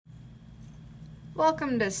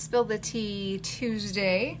Welcome to Spill the Tea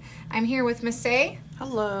Tuesday. I'm here with Miss A.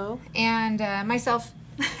 Hello. And myself,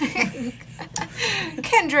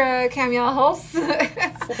 Kendra Camiel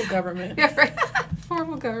Hulse. Full government. Yeah, right.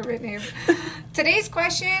 Formal government name. Today's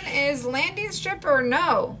question is landing strip or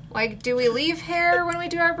no? Like, do we leave hair when we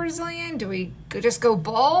do our Brazilian? Do we just go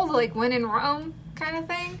bald, like when in Rome kind of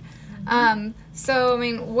thing? So, I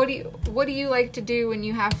mean, what do you like to do when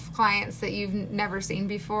you have clients that you've never seen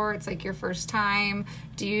before? It's like your first time.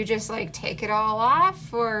 Do you just like take it all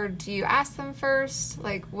off, or do you ask them first?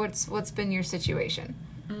 Like, what's been your situation?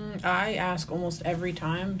 I ask almost every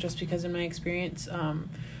time, just because in my experience,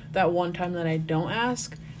 that one time that I don't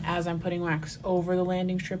ask, as I'm putting wax over the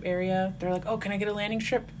landing strip area, they're like, "Oh, can I get a landing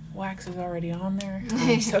strip?" Wax is already on there.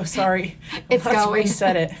 I'm so sorry. Let's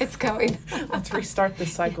reset it. It's going. Let's restart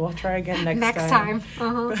this cycle. I'll try again next time.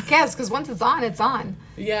 Yes, because once it's on, it's on.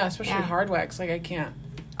 Yeah, especially hard wax. Like, I can't.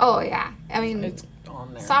 Oh, yeah. I mean, it's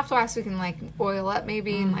on there. Soft wax we can, like, oil up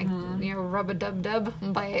maybe and, like, rub a dub-dub.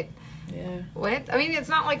 But I mean, it's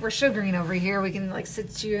not like we're sugaring over here. We can, like,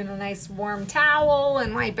 sit you in a nice warm towel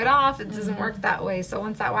and wipe it off. It doesn't work that way. So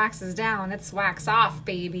once that wax is down, it's wax off,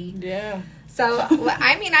 baby. Yeah. So,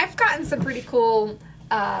 I mean, I've gotten some pretty cool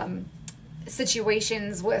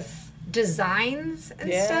situations with designs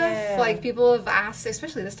and stuff. Like, people have asked,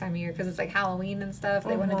 especially this time of year, because it's, like, Halloween and stuff.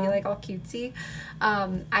 They want to be, like, all cutesy.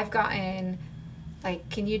 I've gotten, like,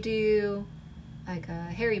 can you do, like, a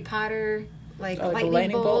Harry Potter, like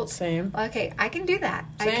lightning bolt? Same. Okay, I can do that.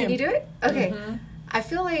 Same. Can you do it? Okay. I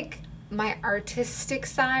feel like my artistic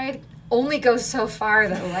side only goes so far,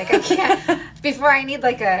 though. Like, I can't, before I need,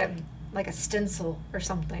 like a stencil or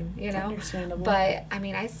something, you know? Understandable. But, I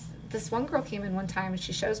mean, this one girl came in one time and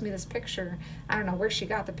she shows me this picture. I don't know where she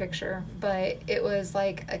got the picture, but it was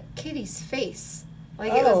like a kitty's face.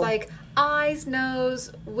 Like, it was like eyes,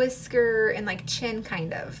 nose, whisker, and like chin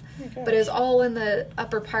kind of. Oh, but it was all in the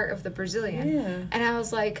upper part of the Brazilian. Yeah. And I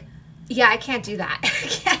was like, yeah, I can't do that.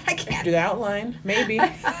 I can't. Do the outline, maybe.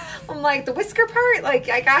 I'm like, the whisker part, like,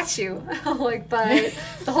 I got you. I'm like, but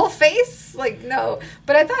the whole face, like, no.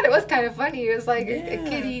 But I thought it was kind of funny. It was like a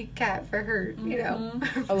kitty cat for her, you know.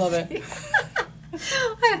 I love it.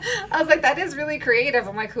 I was like, that is really creative.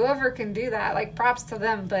 I'm like, whoever can do that, like, props to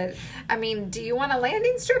them. But, I mean, do you want a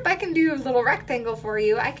landing strip? I can do a little rectangle for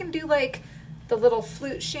you. I can do, like, the little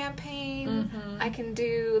flute champagne. I can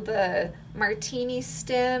do the martini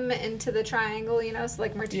stem into the triangle, you know, so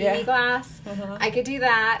like martini glass. I could do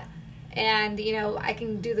that. And, you know, I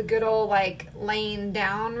can do the good old, like, laying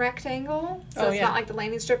down rectangle. So it's not like the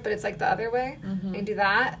landing strip, but it's like the other way. I can do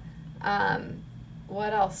that.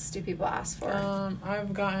 What else do people ask for?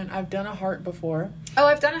 I've done a heart before. Oh,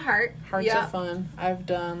 I've done a heart. Hearts are fun. I've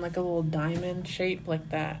done like a little diamond shape like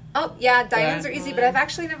that. Oh, yeah, diamonds are easy, but I've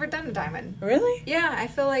actually never done a diamond. Really? Yeah, I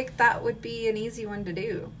feel like that would be an easy one to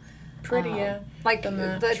do. Pretty, yeah. Like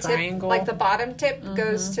the triangle. Tip, like the bottom tip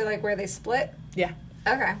goes to like where they split? Yeah.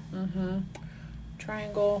 Okay.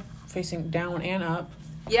 Triangle facing down and up.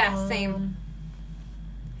 Yeah, same.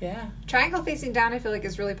 Yeah. Triangle facing down I feel like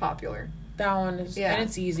is really popular. That one is, and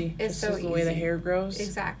it's easy. It's so easy. The way the hair grows.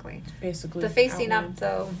 Exactly. It's basically the facing outlined. up,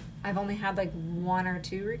 though, I've only had like 1 or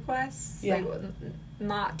 2 requests. Yeah. Like,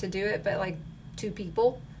 not to do it, but like 2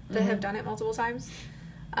 people that have done it multiple times.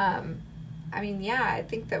 I mean, yeah, I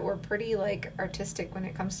think that we're pretty like artistic when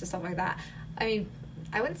it comes to stuff like that. I mean,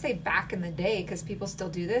 I wouldn't say back in the day because people still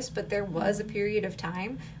do this, but there was a period of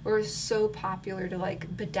time where it was so popular to like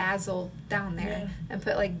bedazzle down there and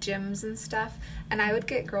put like gems and stuff. And I would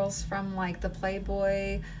get girls from like the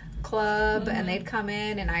Playboy Club and they'd come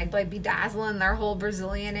in and I'd like bedazzling their whole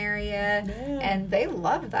Brazilian area and they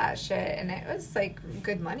loved that shit. And it was like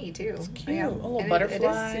good money too. It's cute. Yeah. A little and butterfly.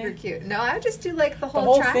 It is super cute. No, I would just do like the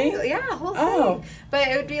whole triangle. Thing? Yeah, whole thing. But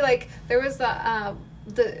it would be like there was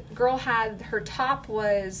the girl had her top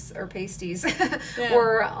was or pasties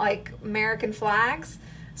were like American flags.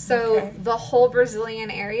 So the whole Brazilian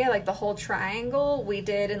area, like the whole triangle, we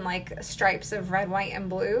did in like stripes of red, white, and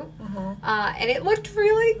blue. And it looked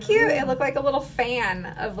really cute. It looked like a little fan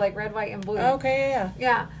of like red, white, and blue.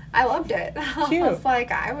 Yeah. I loved it. Cute. I was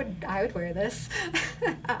like, I would wear this.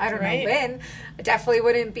 I don't know when. I definitely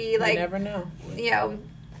wouldn't be like, you never know. You know,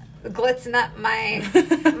 glitzing up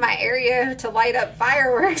my area to light up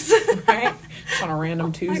fireworks. Right? On a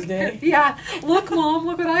random Tuesday. Yeah. Look, Mom,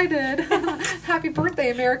 look what I did. Happy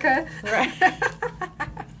birthday, America. Right.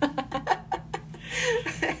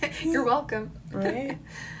 You're welcome. Right.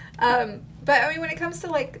 But I mean, when it comes to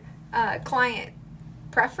like client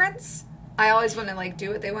preference, I always want to like do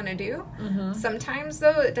what they want to do. Sometimes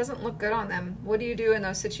though, it doesn't look good on them. What do you do in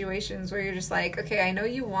those situations where you're just like, okay, I know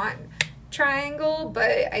you want triangle, but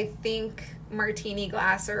I think martini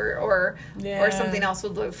glass or something else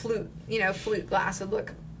would look flute glass would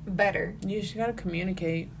look better. You just gotta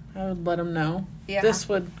communicate. I would let them know. Yeah. This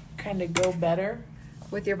would kind of go better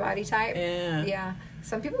with your body type. Yeah. Yeah.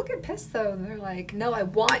 Some people get pissed though, and they're like, "No, I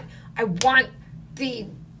want the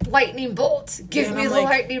lightning bolt. Give me the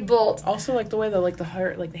lightning bolt." Also, like the way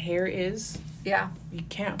the hair is. Yeah. You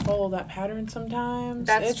can't follow that pattern sometimes.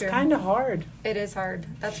 That's true. It's kind of hard. It is hard.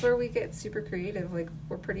 That's where we get super creative. Like,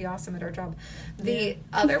 we're pretty awesome at our job. The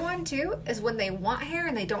other one, too, is when they want hair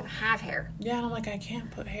and they don't have hair. Yeah, and I'm like, I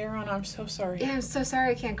can't put hair on. I'm so sorry. Yeah, I'm so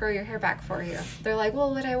sorry I can't grow your hair back for you. They're like,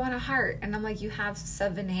 well, but I want a heart. And I'm like, you have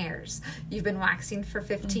 7 hairs. You've been waxing for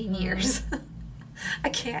 15 years. I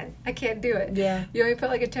can't do it. Yeah. You want me to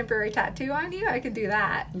put, like, a temporary tattoo on you? I can do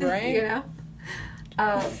that. Right. You know?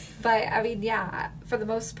 But I mean, yeah, for the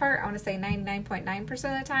most part, I want to say 99.9% of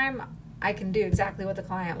the time, I can do exactly what the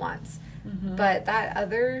client wants. Mm-hmm. But that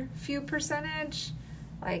other few percentage,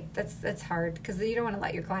 like, that's hard because you don't want to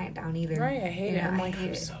let your client down either. Right, I hate it.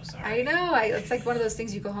 I'm so sorry. I know. It's like one of those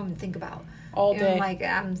things you go home and think about all day. Like,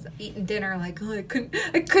 I'm eating dinner, like, oh, I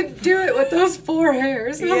couldn't do it with those 4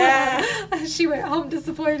 hairs. Yeah. She went home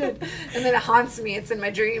disappointed, and then it haunts me. It's in my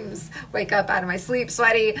dreams. Wake up out of my sleep,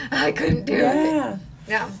 sweaty. I couldn't do it.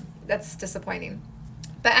 Yeah, that's disappointing.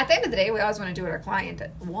 But at the end of the day, we always want to do what our client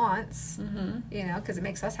wants, you know, because it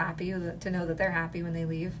makes us happy to know that they're happy when they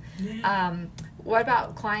leave. Yeah. What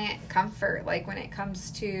about client comfort? Like, when it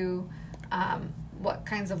comes to what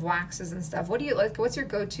kinds of waxes and stuff, what do you like? What's your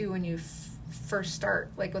go-to when you first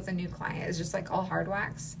start, like, with a new client? Is just like all hard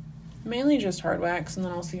wax? Mainly just hard wax, and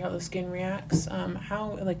then I'll see how the skin reacts.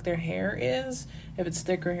 How like their hair is. If it's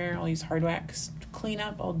thicker hair, I'll use hard wax. To clean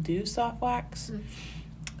up, I'll do soft wax.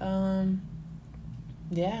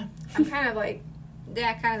 Yeah. I'm kind of like,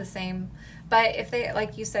 kind of the same. But if they,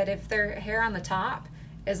 like you said, if their hair on the top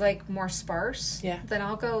is like more sparse, then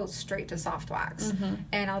I'll go straight to soft wax.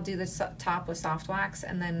 And I'll do the top with soft wax,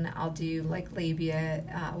 and then I'll do like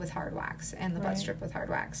labia with hard wax and the butt strip with hard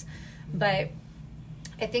wax. But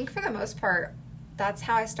I think for the most part, that's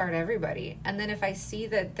how I start everybody. And then if I see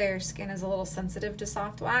that their skin is a little sensitive to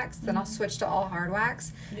soft wax, then I'll switch to all hard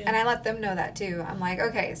wax. Yeah. And I let them know that too. I'm like,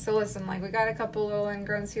 okay, so listen, like, we got a couple little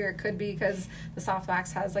ingrowns here. It could be because the soft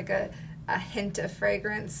wax has like a hint of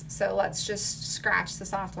fragrance. So let's just scratch the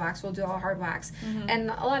soft wax. We'll do all hard wax.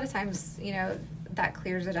 And a lot of times, you know, that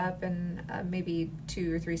clears it up, and maybe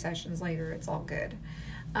 2 or 3 sessions later, it's all good.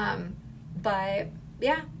 But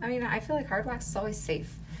yeah, I mean, I feel like hard wax is always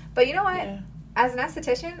safe. But you know what? Yeah. As an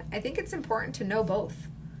esthetician, I think it's important to know both.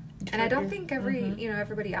 And I don't think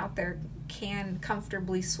everybody out there can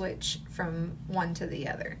comfortably switch from one to the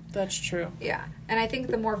other. That's true. Yeah. And I think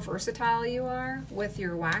the more versatile you are with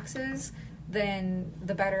your waxes, then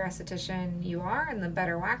the better esthetician you are and the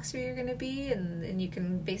better waxer you're going to be, and you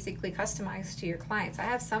can basically customize to your clients. I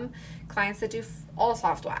have some clients that do all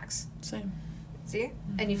soft wax. Same. See?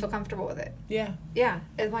 And you feel comfortable with it. Yeah. Yeah.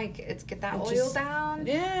 And like, it's get that oil down.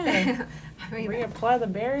 Yeah. I mean, reapply the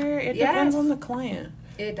barrier. It depends on the client.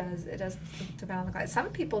 It does depend on the client. Some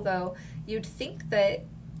people, though, you'd think that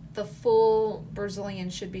the full Brazilian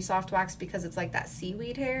should be soft wax because it's like that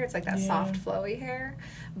seaweed hair. It's like that soft, flowy hair.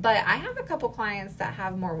 But I have a couple clients that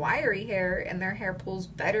have more wiry hair, and their hair pulls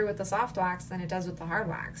better with the soft wax than it does with the hard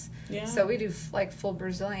wax. Yeah. So we do like full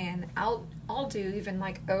Brazilian. I'll do even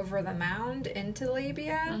like over the mound into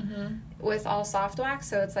labia with all soft wax.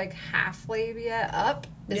 So it's like half labia up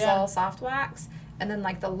is all soft wax, and then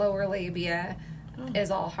like the lower labia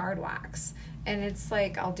is all hard wax. And it's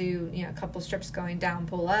like, I'll do, you know, a couple strips going down,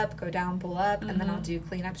 pull up, go down, pull up, and then I'll do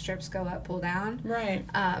cleanup strips, go up, pull down. Right.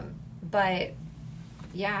 But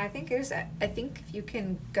yeah, I think if you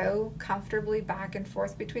can go comfortably back and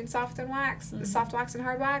forth between soft and wax, soft wax and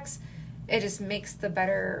hard wax, it just makes the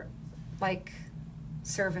better, like,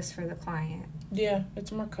 service for the client. Yeah,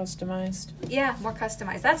 it's more customized. Yeah, more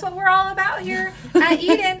customized. That's what we're all about here at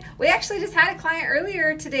Eden. We actually just had a client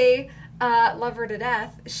earlier today. Love her to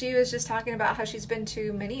death. She was just talking about how she's been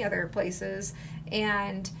to many other places,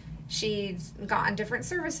 and she's gotten different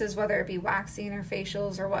services, whether it be waxing or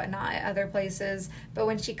facials or whatnot at other places. But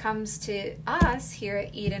when she comes to us here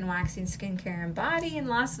at Eden Waxing Skincare and Body in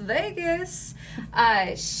Las Vegas,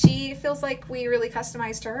 she feels like we really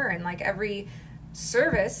customize to her, and like every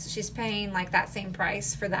service, she's paying like that same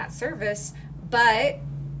price for that service, but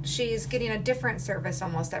she's getting a different service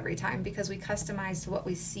almost every time because we customize to what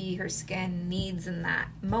we see her skin needs in that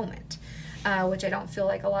moment, which I don't feel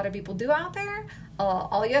like a lot of people do out there.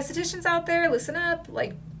 All you estheticians out there, listen up,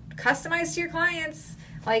 like, customize to your clients.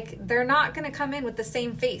 Like, they're not going to come in with the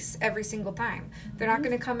same face every single time. They're not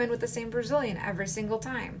going to come in with the same Brazilian every single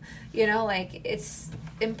time. You know, like, it's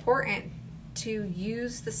important to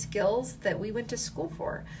use the skills that we went to school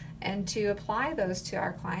for and to apply those to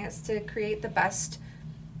our clients to create the best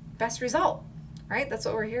result, right? That's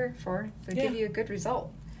what we're here for, to give you a good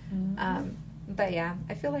result. But yeah,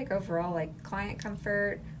 I feel like overall, like, client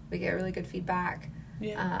comfort, we get really good feedback.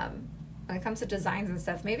 When it comes to designs and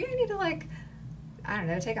stuff, maybe I need to, like, I don't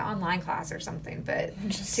know, take an online class or something, but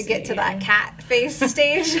just to get to that cat face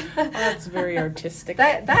stage. That's very artistic.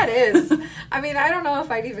 That is. I mean, I don't know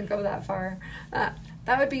if I'd even go that far.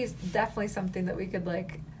 That would be definitely something that we could,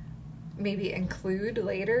 like, maybe include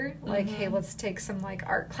later. Like, hey, let's take some, like,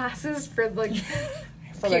 art classes for, like,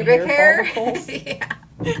 for pubic hair.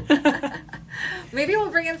 Yeah. Maybe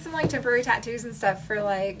we'll bring in some, like, temporary tattoos and stuff for,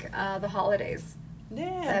 like, the holidays.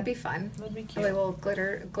 Yeah. That'd be fun. That'd be cute. Like little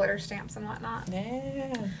glitter stamps and whatnot.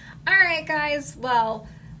 Yeah. All right, guys. Well,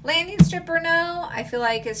 landing strip or no, I feel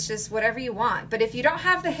like it's just whatever you want. But if you don't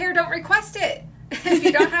have the hair, don't request it. If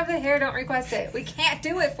you don't have the hair, don't request it. We can't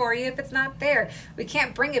do it for you if it's not there. We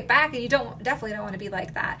can't bring it back, and you definitely don't want to be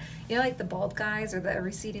like that. You know, like the bald guys or the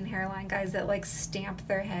receding hairline guys that, like, stamp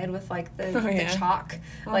their head with, like, the chalk,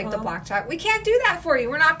 like the black chalk. We can't do that for you.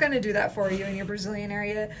 We're not going to do that for you in your Brazilian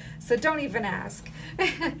area, so don't even ask.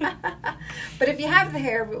 But if you have the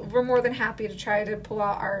hair, we're more than happy to try to pull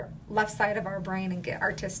out our left side of our brain and get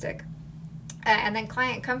artistic. And then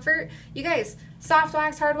client comfort, you guys, soft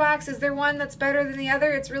wax, hard wax, is there one that's better than the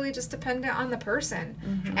other? It's really just dependent on the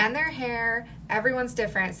person and their hair. Everyone's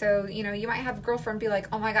different. So, you know, you might have a girlfriend be like,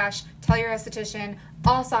 oh my gosh, tell your esthetician,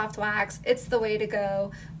 all soft wax, it's the way to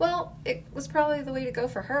go. Well, it was probably the way to go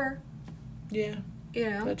for her. Yeah.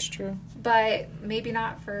 You know? That's true. But maybe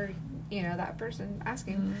not for, you know, that person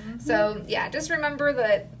asking. So, yeah, just remember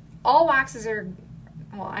that all waxes are...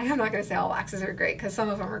 Well, I'm not going to say all waxes are great because some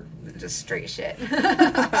of them are just straight shit.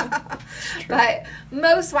 But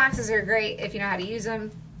most waxes are great if you know how to use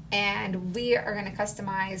them. And we are going to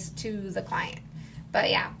customize to the client. But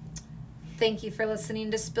yeah, thank you for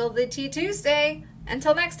listening to Spill the Tea Tuesday.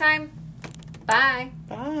 Until next time, bye.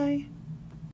 Bye.